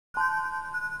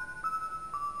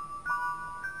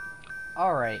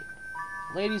Alright,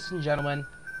 ladies and gentlemen,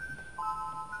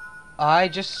 I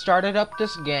just started up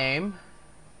this game.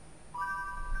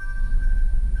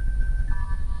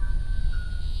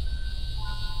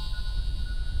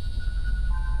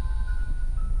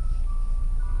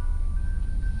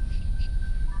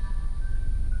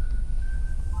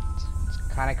 It's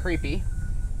kind of creepy.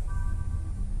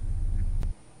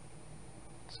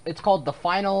 It's called The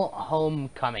Final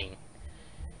Homecoming.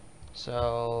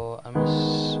 So, I'm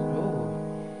just...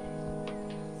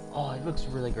 Oh, it looks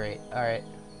really great. Alright,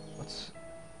 let's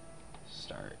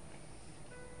start.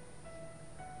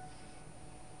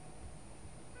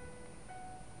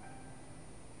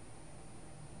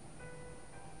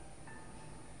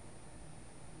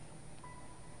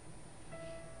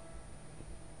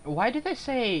 Why did they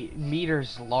say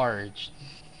meters large?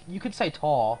 You could say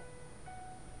tall.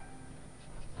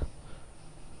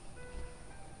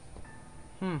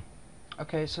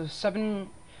 Okay, so a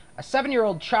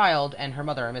 7-year-old child and her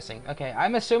mother are missing. Okay,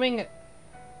 I'm assuming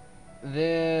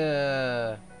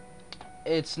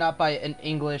it's not by an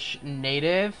English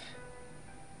native.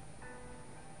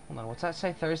 Hold on, what's that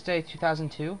say? Thursday,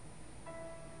 2002?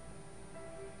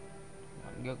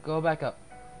 Go back up.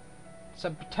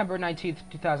 September 19th,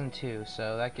 2002,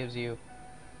 so that gives you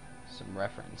some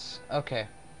reference. Okay.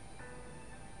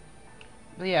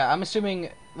 But yeah, I'm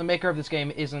assuming the maker of this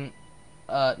game isn't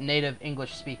a native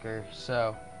English speaker,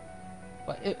 so...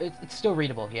 But it's still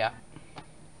readable, yeah.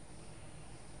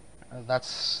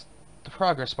 That's the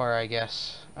progress bar, I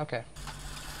guess. Okay.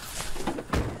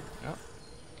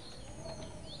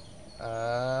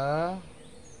 Oh.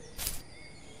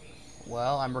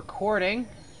 Well, I'm recording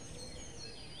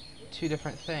two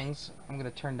different things. I'm gonna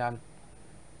turn down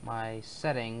my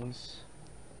settings.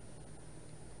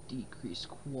 Decrease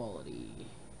quality.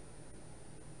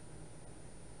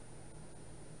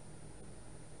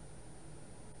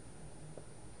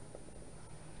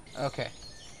 Okay.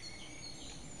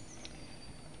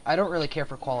 I don't really care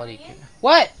for quality.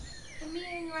 What? Can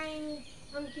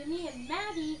me and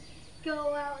Maddie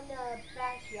go out in the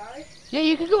backyard? Yeah,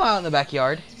 you can go out in the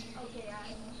backyard. Okay.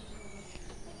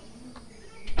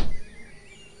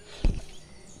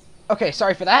 Okay,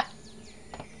 sorry for that.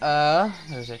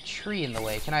 There's a tree in the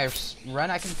way. Can I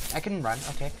run? I can run.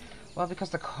 Okay. Well, because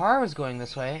the car was going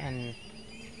this way, and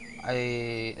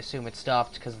I assume it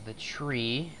stopped because of the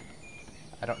tree.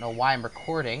 I don't know why I'm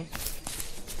recording.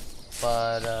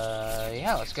 But,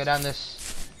 yeah, let's go down this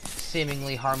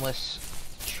seemingly harmless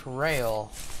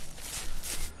trail.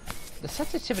 The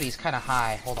sensitivity is kind of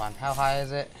high. Hold on. How high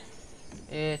is it?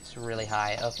 It's really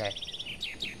high. Okay.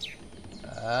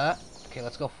 Okay,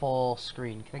 let's go full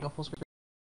screen. Can I go full screen?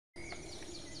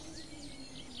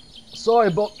 Sorry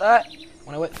about that.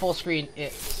 When I went full screen,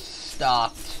 it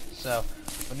stopped. So,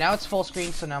 but now it's full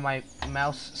screen, so now my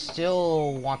mouse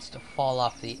still wants to fall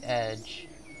off the edge.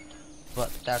 But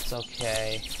that's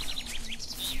okay.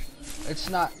 It's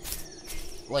not,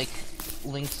 like,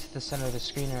 linked to the center of the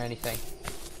screen or anything.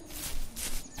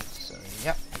 So,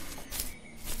 yep.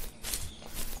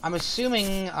 I'm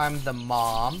assuming I'm the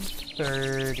mom.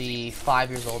 35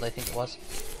 years old, I think it was.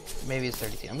 Maybe it's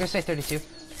 32. I'm gonna say 32.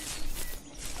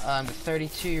 I'm a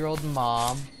 32-year-old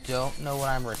mom. Don't know what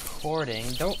I'm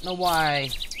recording. Don't know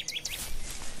why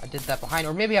I did that behind.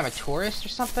 Or maybe I'm a tourist or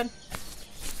something?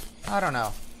 I don't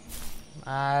know.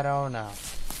 I don't know.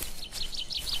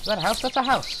 Is that a house? That's a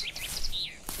house.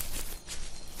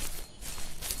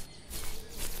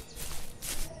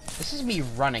 This is me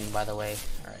running, by the way.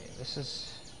 Alright, this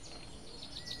is...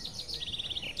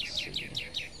 Let's see.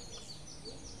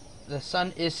 The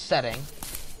sun is setting.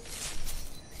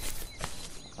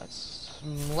 That's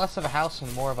less of a house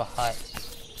and more of a hut.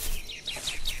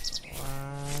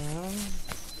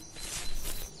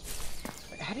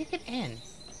 Wait, how do you get in?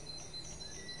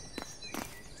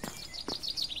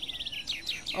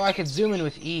 Oh, I could zoom in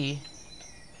with E.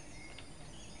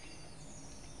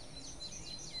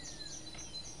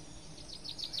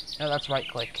 No, that's right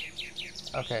click.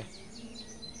 Okay.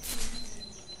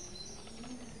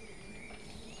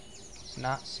 It's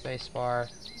not spacebar.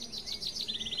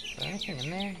 Is there anything in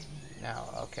there? No,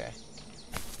 okay.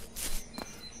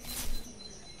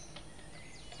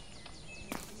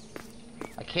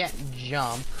 I can't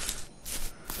jump.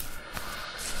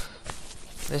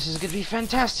 This is gonna be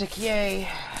fantastic, yay!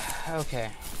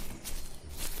 Okay.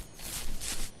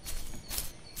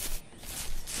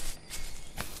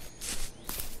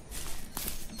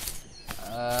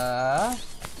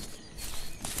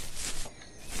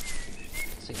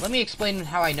 Let's see, let me explain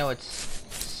how I know it's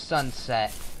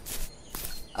sunset.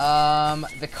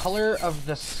 The color of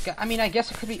the sky, I mean, I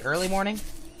guess it could be early morning,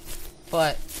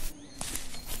 but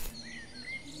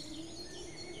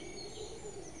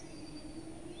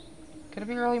Could it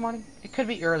be early morning? It could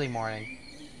be early morning.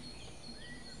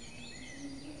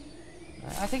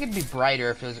 I think it'd be brighter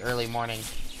if it was early morning.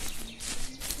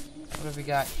 What have we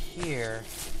got here?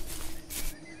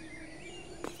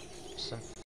 Some...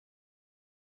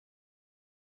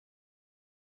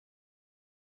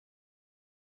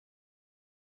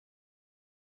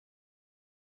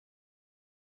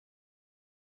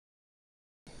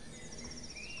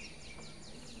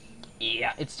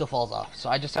 Yeah, it still falls off. So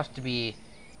I just have to be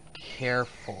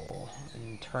careful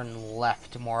and turn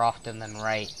left more often than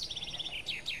right.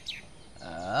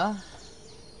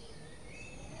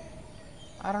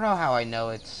 I don't know how I know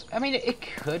it's... I mean, it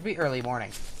could be early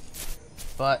morning.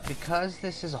 But because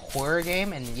this is a horror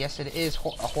game, and yes, it is a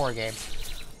horror game,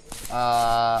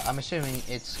 I'm assuming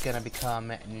it's gonna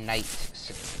become night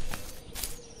soon.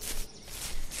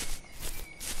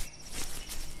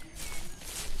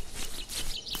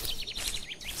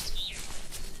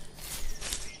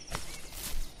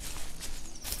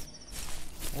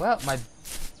 Well, my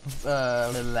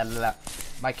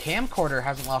camcorder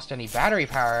hasn't lost any battery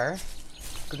power,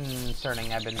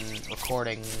 concerning I've been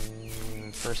recording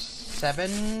for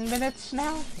 7 minutes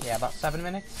now? Yeah, about 7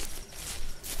 minutes.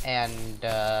 And,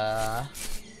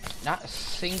 not a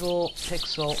single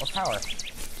pixel of power.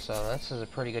 So this is a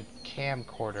pretty good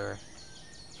camcorder.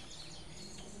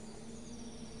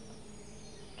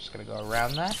 Just gonna go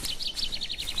around that.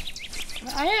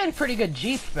 I had a pretty good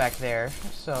Jeep back there,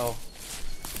 so...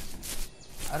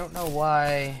 I don't know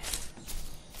why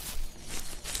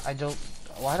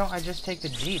why don't I just take the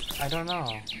Jeep? I don't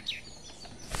know.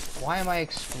 Why am I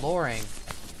exploring?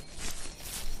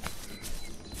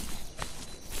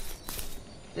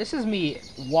 This is me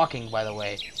walking, by the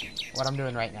way. What I'm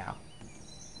doing right now.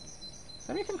 Is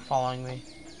there anything following me?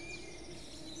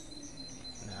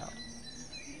 No.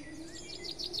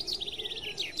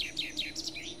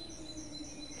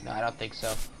 No, I don't think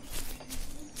so.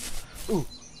 Ooh.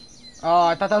 Oh,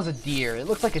 I thought that was a deer. It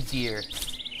looked like a deer.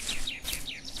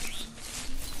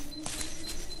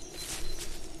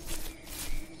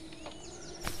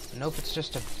 Nope, it's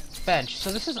just a bench.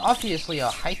 So this is obviously a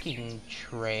hiking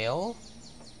trail.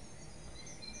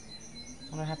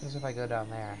 What happens if I go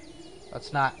down there? Oh,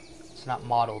 it's not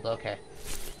modeled, okay.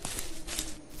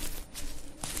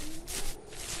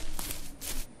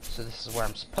 So this is where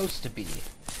I'm supposed to be.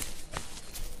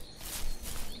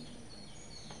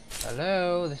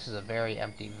 Hello, this is a very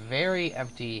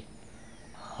empty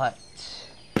hut.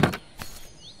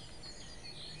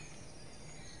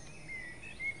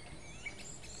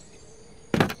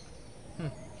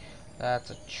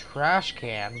 That's a trash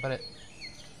can, but it...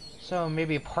 So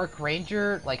maybe a park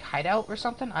ranger, like, hideout or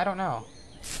something? I don't know.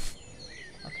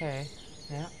 Okay,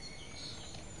 yeah.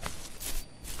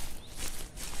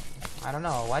 I don't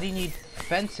know, why do you need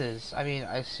fences? I mean,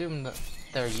 I assume that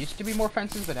there used to be more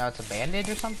fences, but now it's abandoned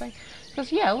or something?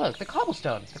 Because, yeah, look, the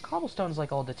cobblestone. The cobblestone's,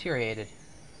 like, all deteriorated.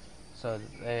 So,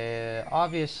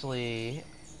 obviously,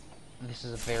 this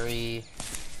is a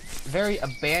very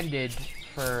abandoned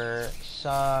for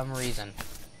some reason.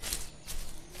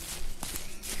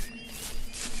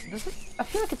 I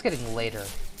feel like it's getting later.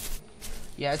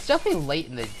 Yeah, it's definitely late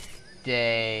in the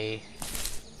day.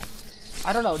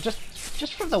 I don't know, just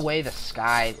from the way the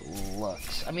sky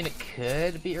looks. I mean, it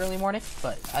could be early morning,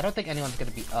 but I don't think anyone's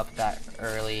gonna be up that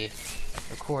early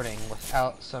recording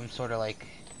without some sort of, like,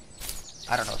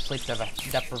 I don't know, sleep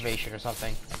deprivation or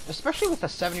something. Especially with a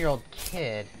 7-year-old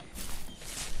kid.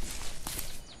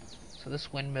 So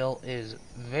this windmill is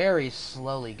very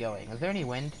slowly going. Is there any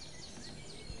wind?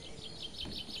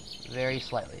 Very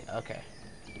slightly, okay.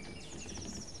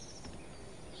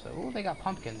 So, ooh, they got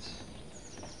pumpkins.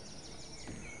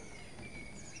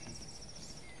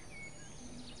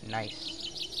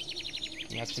 Nice.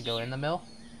 Can you actually go in the mill?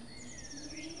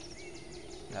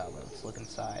 No, but let's look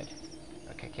inside.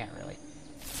 Okay, can't really.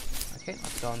 Okay,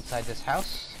 let's go inside this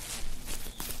house.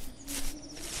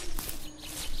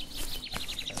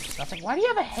 There's nothing. Why do you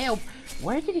have a hay?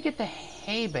 Where did you get the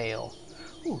hay bale?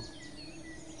 Ooh.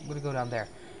 I'm gonna go down there.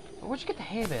 Where'd you get the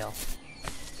hay bale?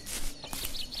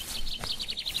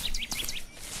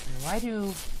 And why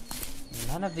do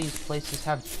none of these places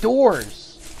have doors?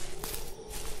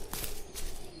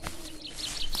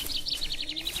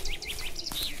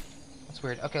 That's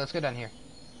weird. Okay, let's go down here.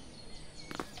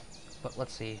 But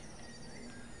let's see.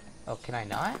 Oh, can I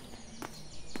not?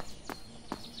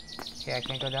 Okay, I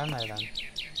can't go down there then.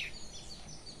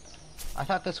 I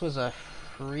thought this was a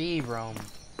free roam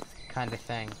kind of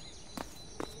thing.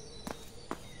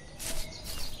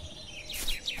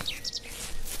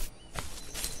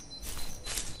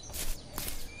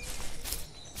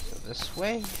 So this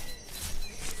way.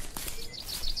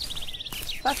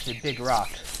 It's actually a big rock.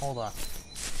 Hold on.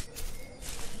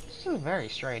 This is a very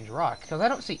strange rock, because I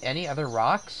don't see any other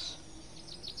rocks.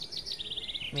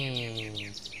 I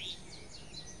mean...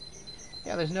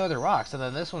 yeah, there's no other rocks, and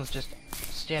then this one's just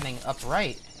standing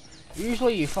upright.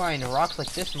 Usually you find rocks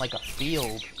like this in like a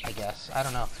field, I guess. I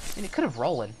don't know. I mean, it could have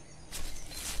rollen.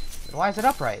 But why is it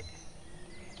upright?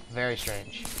 Very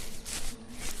strange.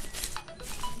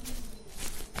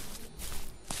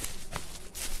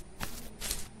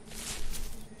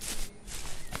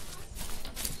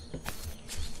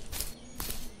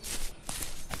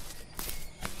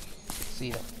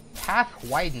 See, the path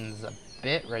widens a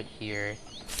bit right here.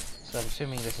 So I'm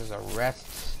assuming this is a rest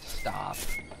stop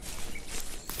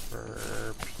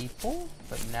for people,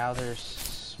 but now there's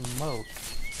smoke.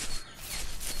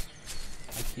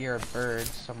 I hear a bird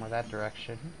somewhere that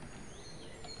direction.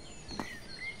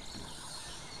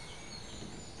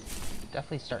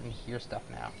 Definitely starting to hear stuff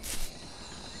now.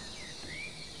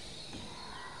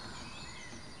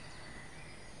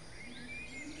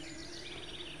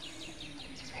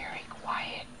 Very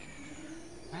quiet.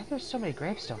 Why are there so many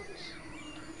gravestones?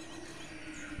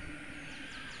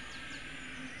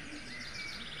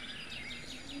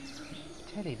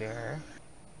 Teddy bear.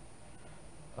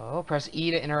 Oh, press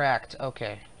E to interact.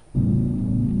 Okay.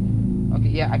 Okay,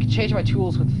 yeah, I can change my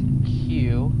tools with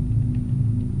Q.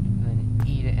 And then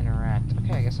E to interact.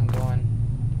 Okay, I guess I'm going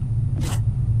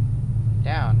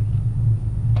down.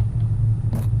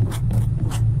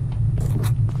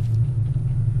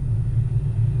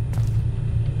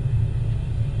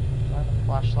 Do I have a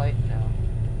flashlight? No.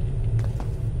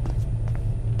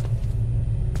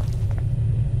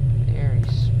 Very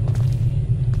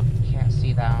spooky. Can't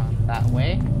see down that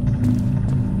way.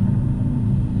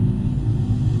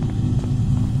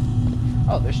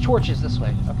 Oh, there's torches this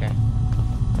way. Okay.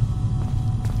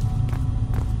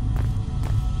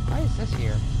 Why is this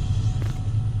here?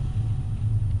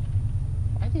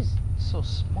 Why are these so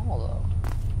small, though?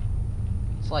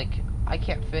 It's like, I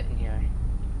can't fit in here.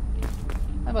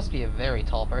 That must be a very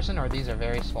tall person, or these are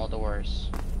very small doors.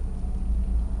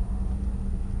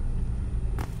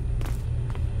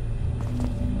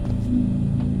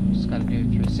 Just gotta do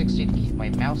 360 to keep my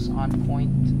mouse on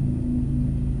point.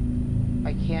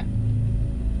 I can't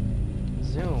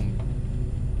zoom.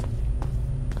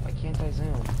 Why can't I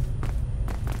zoom?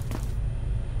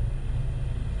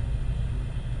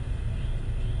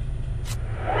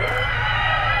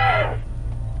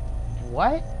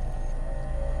 What?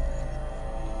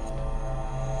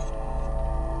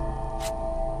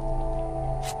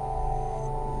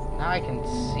 Now I can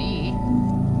see.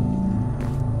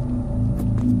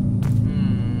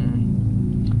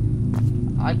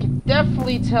 I can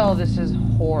definitely tell this is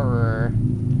horror.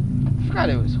 I forgot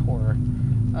it was horror.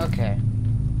 Okay.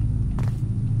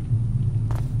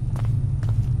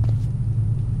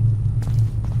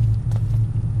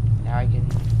 Now I can...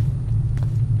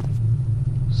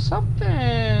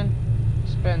 something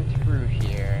has been through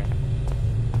here.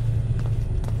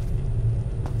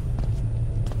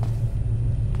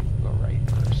 Go right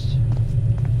first.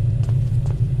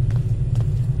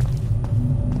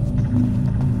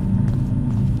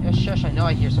 Yeah, shush, I know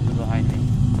I hear something behind me.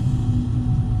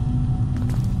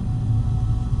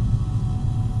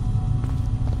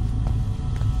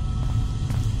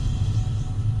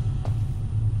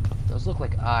 Those look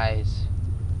like eyes.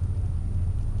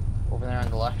 Over there on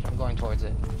the left, I'm going towards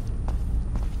it.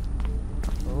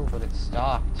 Oh, but it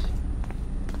stopped.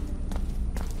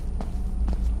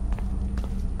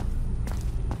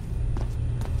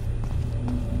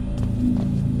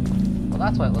 Well,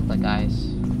 that's why it looked like eyes.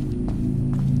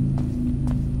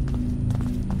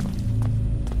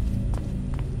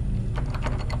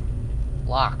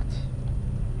 Locked.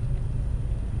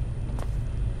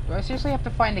 Do I seriously have to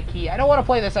find a key? I don't want to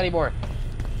play this anymore.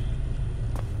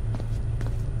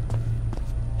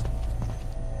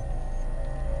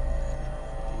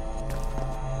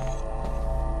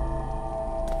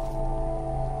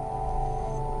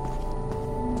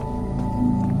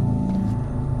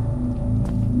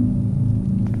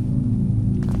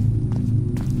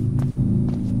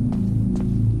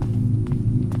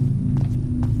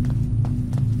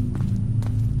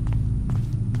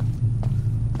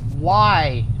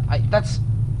 Why? That's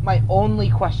my only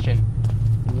question.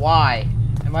 Why?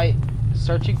 Am I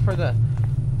searching for the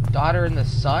daughter and the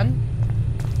son?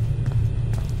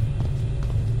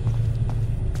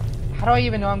 How do I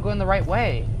even know I'm going the right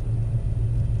way?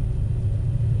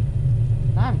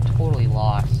 Now I'm totally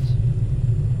lost.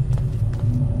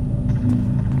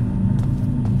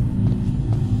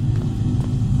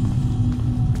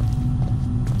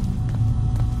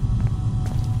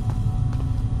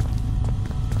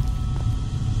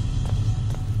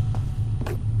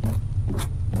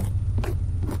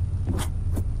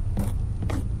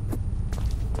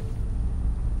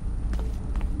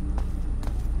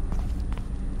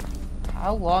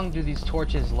 How long do these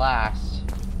torches last?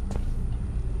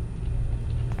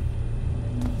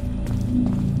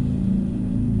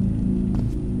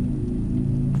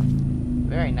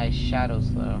 Very nice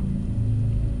shadows, though.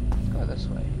 Let's go this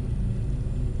way.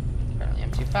 Apparently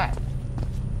I'm too fat.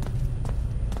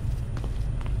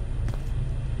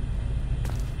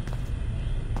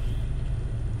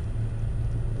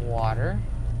 Water.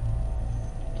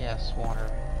 Yes, water.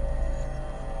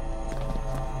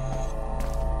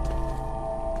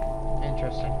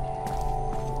 Interesting.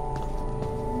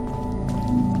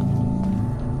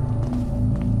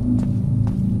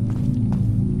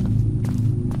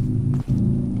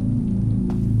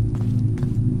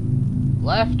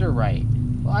 Left or right?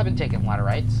 Well, I've been taking a lot of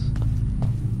rights.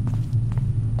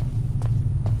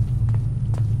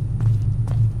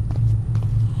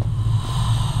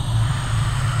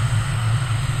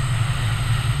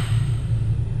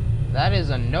 That is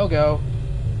a no-go.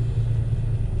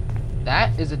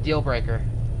 That is a deal breaker.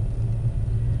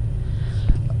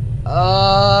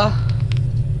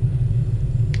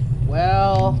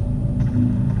 Well,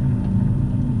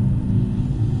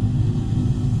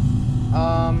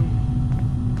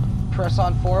 press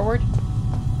on forward.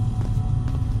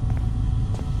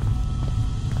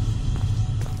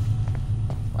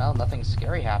 Well, nothing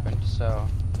scary happened, so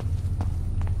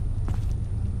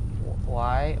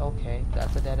why? Okay,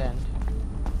 that's a dead end.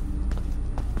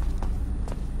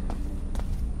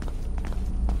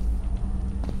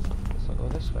 So go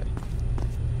this way.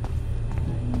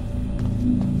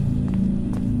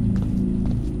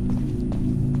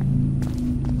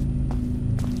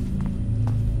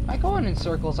 Am I going in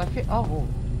circles? I feel.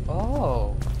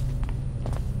 Oh.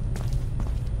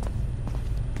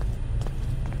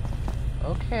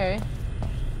 Okay.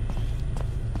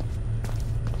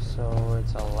 So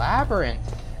it's a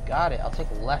labyrinth. Got it. I'll take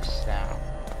lefts now.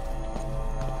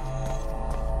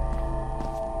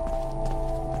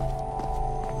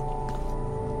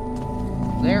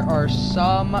 There are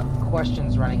some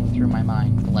questions running through my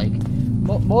mind, like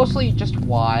mostly just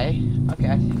why. Okay,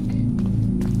 I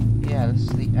think yeah, this is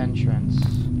the entrance.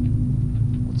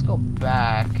 Let's go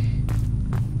back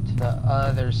to the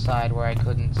other side where I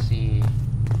couldn't see.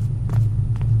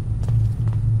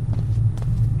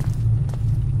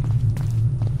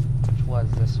 Which was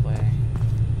this way.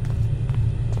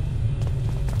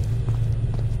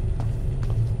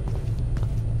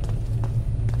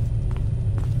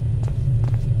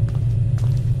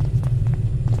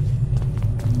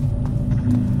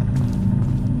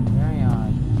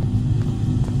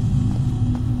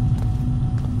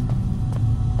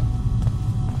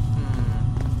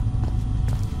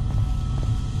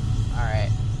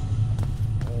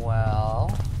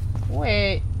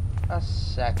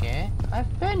 Second,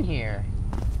 I've been here.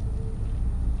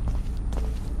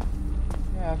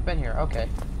 Yeah, I've been here. Okay.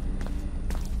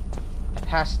 I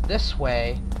passed this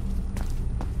way.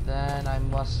 Then I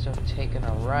must have taken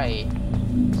a right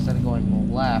instead of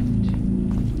going left.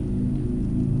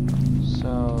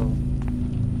 So,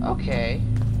 okay.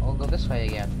 I'll go this way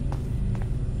again.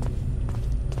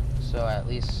 So at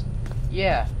least,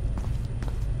 yeah.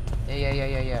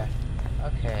 Yeah.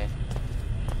 Okay.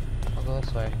 I'll go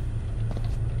this way.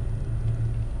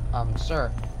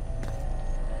 Sir.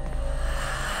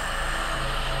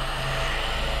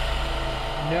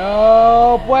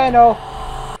 No bueno.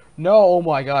 No, oh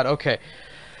my god, okay.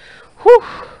 Whew.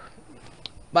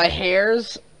 My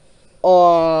hairs,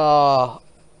 oh,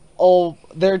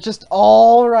 they're just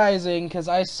all rising because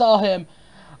I saw him.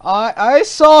 I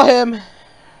saw him.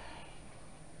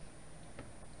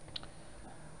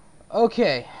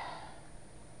 Okay.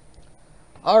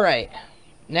 Alright.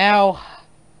 Now,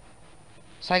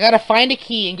 so I gotta find a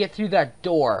key and get through that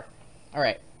door.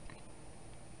 Alright.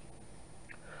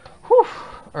 Whew.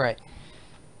 Alright.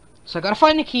 So I gotta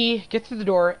find a key, get through the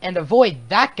door, and avoid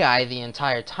that guy the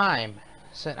entire time.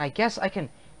 So I guess I can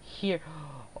hear...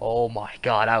 Oh my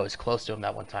god, I was close to him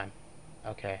that one time.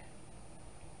 Okay.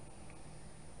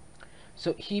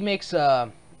 So he makes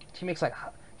like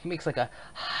a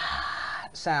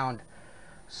sound.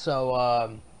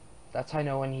 So that's how I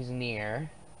know when he's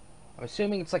near. I'm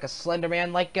assuming it's like a Slender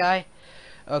Man-like guy.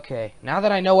 Okay, now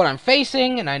that I know what I'm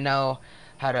facing and I know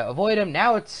how to avoid him,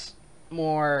 now it's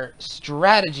more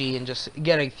strategy and just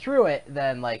getting through it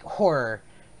than like horror,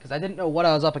 because I didn't know what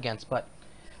I was up against. But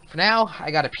for now,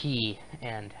 I gotta pee,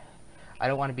 and I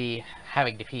don't want to be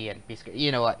having to pee and be scared.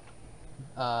 You know what?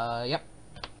 Yep.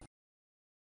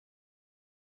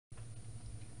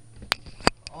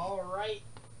 Alright,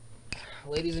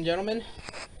 ladies and gentlemen,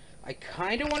 I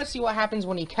kind of want to see what happens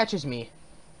when he catches me,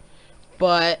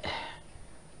 but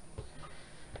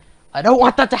I don't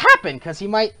want that to happen, because he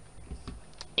might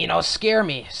you know, scare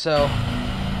me. So,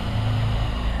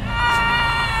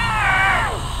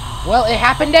 well, it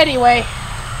happened anyway.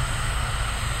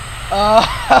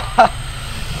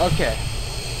 Okay.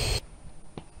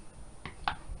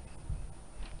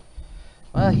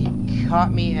 Well, he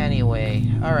caught me anyway.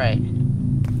 Alright.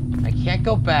 I can't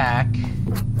go back.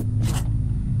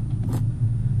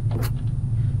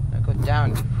 I go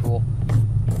down, you fool.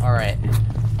 Alright.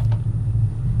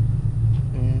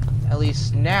 At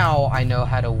least now I know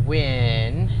how to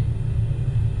win.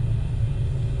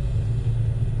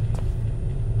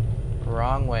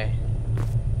 Wrong way.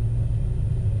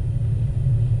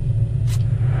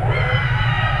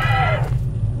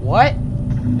 What?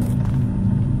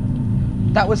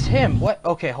 That was him. What?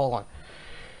 Okay, hold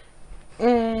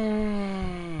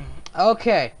on.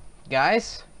 Okay,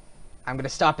 guys. I'm gonna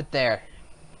stop it there.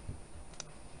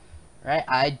 Right?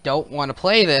 I don't want to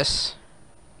play this.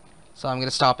 So I'm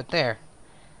gonna stop it there.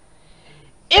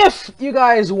 If you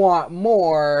guys want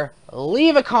more,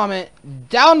 leave a comment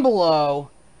down below.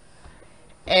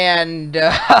 And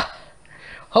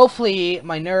hopefully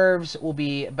my nerves will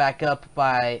be back up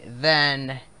by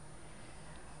then.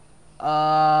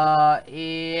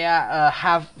 Yeah,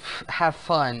 have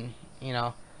fun, you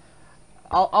know.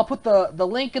 I'll put the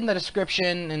link in the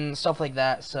description and stuff like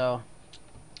that. So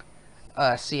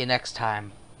see you next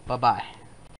time. Bye bye.